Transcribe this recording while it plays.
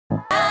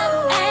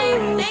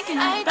thinking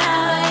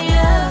about you.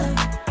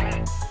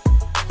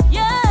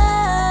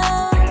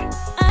 Yeah,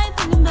 I ain't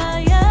thinking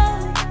about you.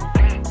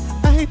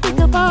 I ain't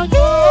thinking about you.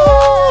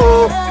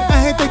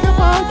 I ain't thinking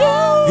about you.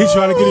 He's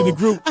trying to get in the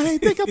group. I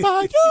ain't thinking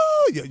about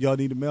you. Y'all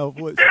need a male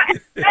voice.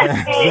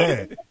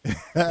 Yeah.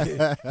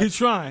 He's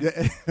trying.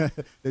 Yeah.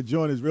 The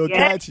joint is real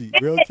catchy.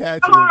 Real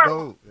catchy and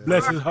dope. Yeah.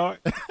 Bless his heart.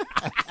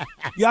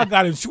 Y'all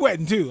got him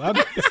sweating, too.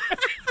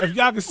 If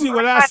y'all can see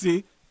what I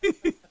see,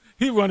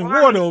 he running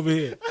water over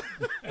here.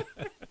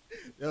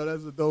 Yo,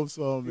 that's a dope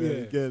song, man. Yeah.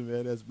 Again,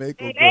 man, that's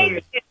Mako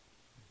Girls.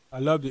 I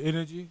love the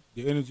energy.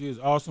 The energy is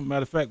awesome.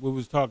 Matter of fact, we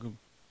was talking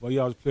while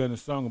y'all was playing the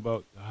song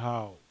about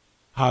how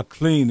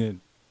clean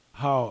and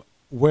how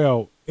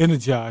well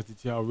energized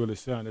that y'all really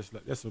sound.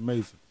 That's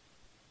amazing.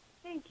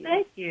 Thank you.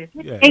 Thank you.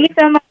 Yeah. Thank you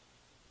so much.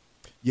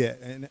 Yeah,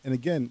 and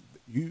again,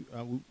 you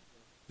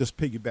just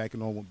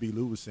piggybacking on what B.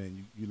 Lou was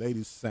saying, you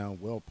ladies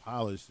sound well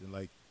polished and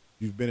like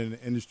you've been in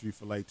the industry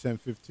for like 10,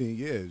 15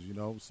 years, you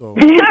know, so.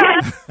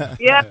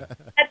 Yeah,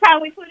 that's how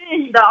we put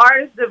in the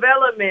artist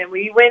development.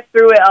 We went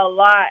through it a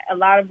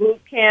lot of boot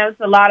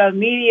camps, a lot of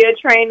media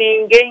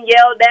training, getting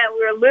yelled at.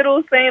 We were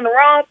little, saying the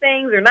wrong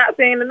things or not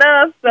saying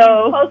enough.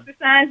 So poster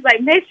signs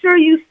like, make sure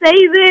you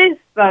say this.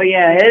 So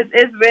yeah,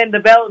 it's been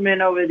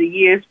development over the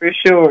years for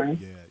sure.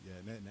 Yeah,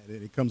 and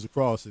it comes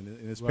across and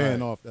it's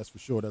paying off. That's for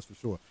sure.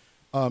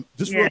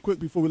 Just real quick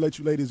before we let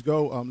you ladies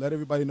go, let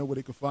everybody know where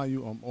they can find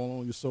you all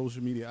on your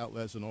social media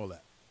outlets and all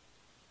that.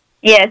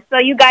 Yes, so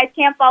you guys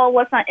can follow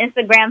us on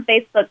Instagram,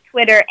 Facebook,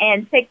 Twitter,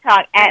 and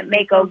TikTok at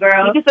Mako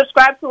Girls. You can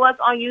subscribe to us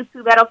on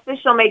YouTube at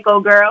Official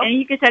Mako Girls. And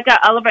you can check out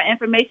all of our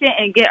information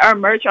and get our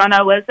merch on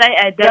our website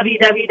at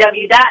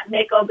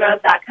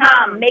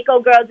www.makogirls.com.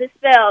 Mako Girls is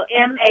spelled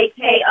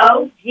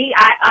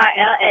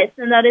MAKOGIRLS.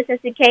 So notice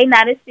it's a K,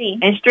 not a C.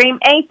 And stream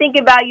Ain't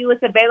Thinking About You is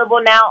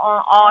available now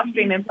on all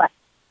streaming platforms.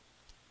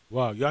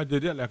 Wow, y'all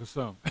did that like a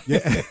song. Yeah.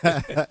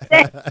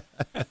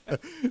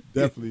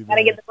 Definitely, man.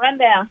 Gotta get the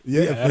rundown.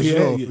 Yeah,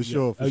 for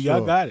sure.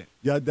 Y'all got it.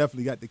 Y'all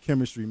definitely got the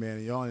chemistry, man.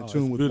 And y'all in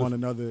tune with one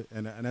another,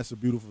 and that's a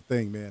beautiful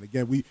thing, man.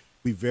 Again, we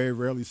very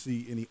rarely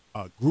see any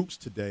groups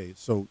today.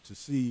 So to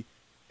see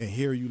and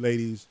hear you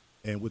ladies,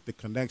 and with the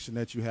connection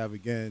that you have,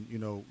 again, you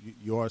know,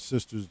 you are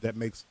sisters. That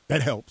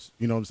helps.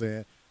 You know what I'm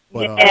saying?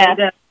 But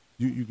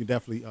you can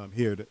definitely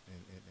hear and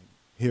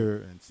hear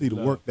and see the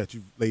work that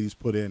you ladies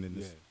put in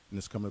this. And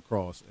it's coming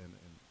across, and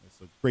it's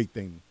a great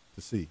thing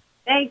to see.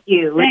 Thank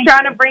you. We're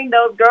trying to bring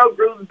those girl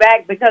groups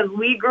back because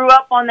we grew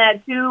up on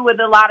that, too, with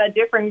a lot of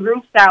different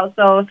group styles.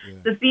 So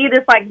to see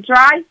this, like,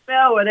 dry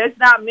spell where there's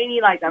not many,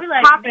 like,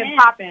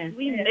 popping.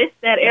 We missed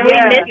that era. We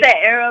missed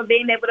that era of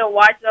being able to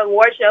watch the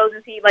award shows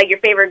and see, like, your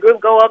favorite group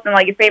go up and,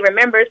 like, your favorite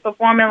members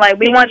performing. Like,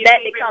 we want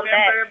that to come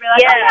back. Like, oh,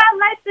 yeah, I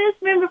like this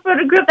member for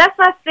the group. That's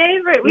my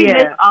favorite. We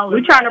miss all of it.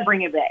 We're trying to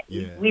bring it back.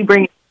 Yeah. We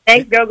bring it.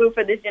 Thanks, girl group,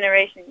 for this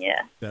generation,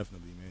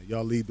 Definitely, man.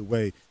 Y'all lead the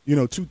way. You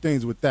know, two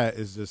things with that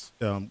is just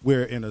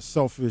we're in a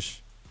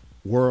selfish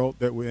world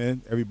that we're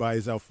in.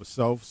 Everybody's out for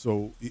self.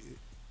 So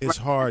it's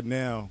hard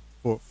now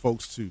for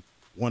folks to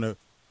want to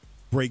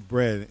break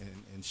bread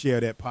and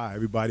share that pie.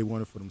 Everybody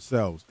want it for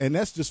themselves. And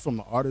that's just from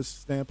the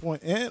artist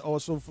standpoint and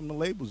also from the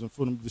labels and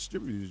from the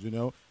distributors, you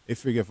know. They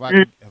figure if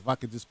I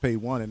could just pay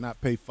one and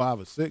not pay 5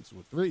 or 6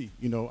 or 3,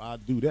 you know,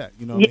 I'd do that.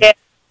 You know what I mean?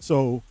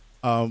 So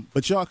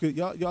but y'all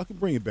can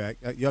bring it back.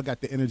 Y'all got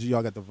the energy,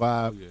 y'all got the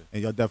vibe,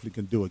 and y'all definitely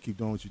can do it. Keep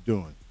doing what you're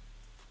doing.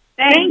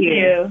 Thank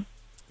you.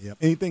 Yeah.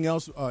 Anything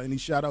else? Any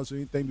shout outs or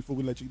anything before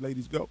we let you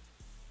ladies go?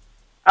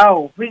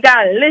 Oh, we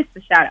got a list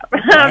of shout outs.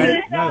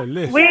 Not a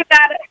list. We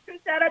got a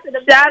shout out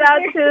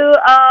to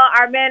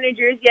our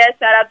managers. Yes,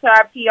 shout out to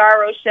our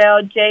PR,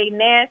 Rochelle, Jay,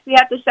 Nance. We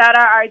have to shout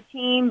out our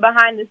team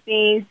behind the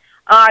scenes.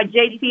 Our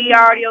JDP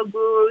audio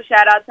guru,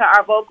 shout out to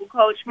our vocal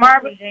coach,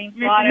 Mr. James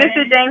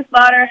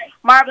Slaughter,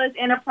 Marvelous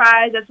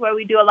Enterprise. That's where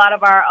we do a lot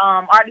of our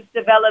artist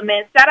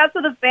development. Shout out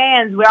to the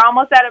fans. We're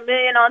almost at 1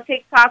 million on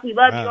TikTok. We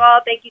love you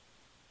all. Thank you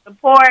for the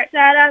support.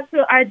 Shout out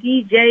to our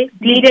DJ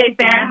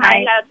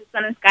Fahrenheit. Shout out to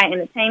Sun and Sky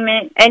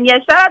Entertainment. And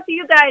yes, shout out to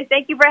you guys.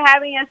 Thank you for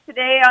having us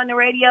today on the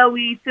radio.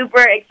 We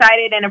super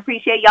excited and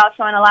appreciate y'all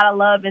showing a lot of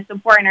love and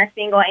supporting our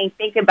single, Ain't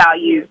Thinking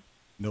About You.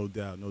 No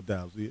doubt.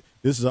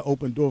 This is an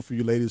open door for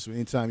you ladies. So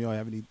anytime y'all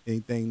have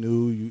anything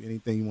new,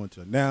 anything you want to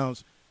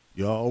announce,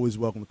 you're always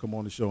welcome to come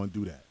on the show and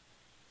do that.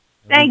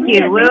 Thank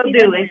you. We'll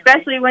do,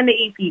 especially when the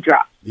EP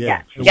drops.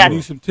 Yeah. We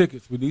need some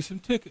tickets.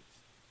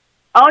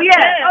 Oh,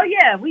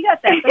 yeah. We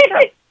got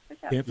that. For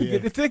sure. Can't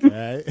forget the ticket.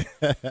 Right.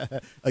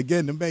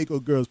 Again, the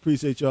Mako Girls,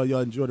 appreciate y'all. Y'all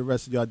enjoy the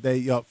rest of y'all day.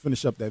 Y'all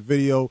finish up that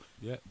video.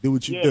 Yeah. Do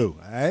what you do.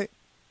 All right?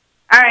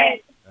 All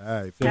right.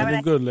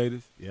 Feeling good,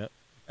 ladies. Yep.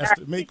 That's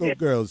the Mako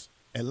Girls.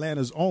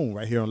 Atlanta's own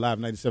right here on Live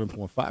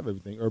 97.5,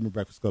 everything. Urban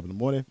Breakfast Club in the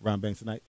morning. Ron Banks tonight.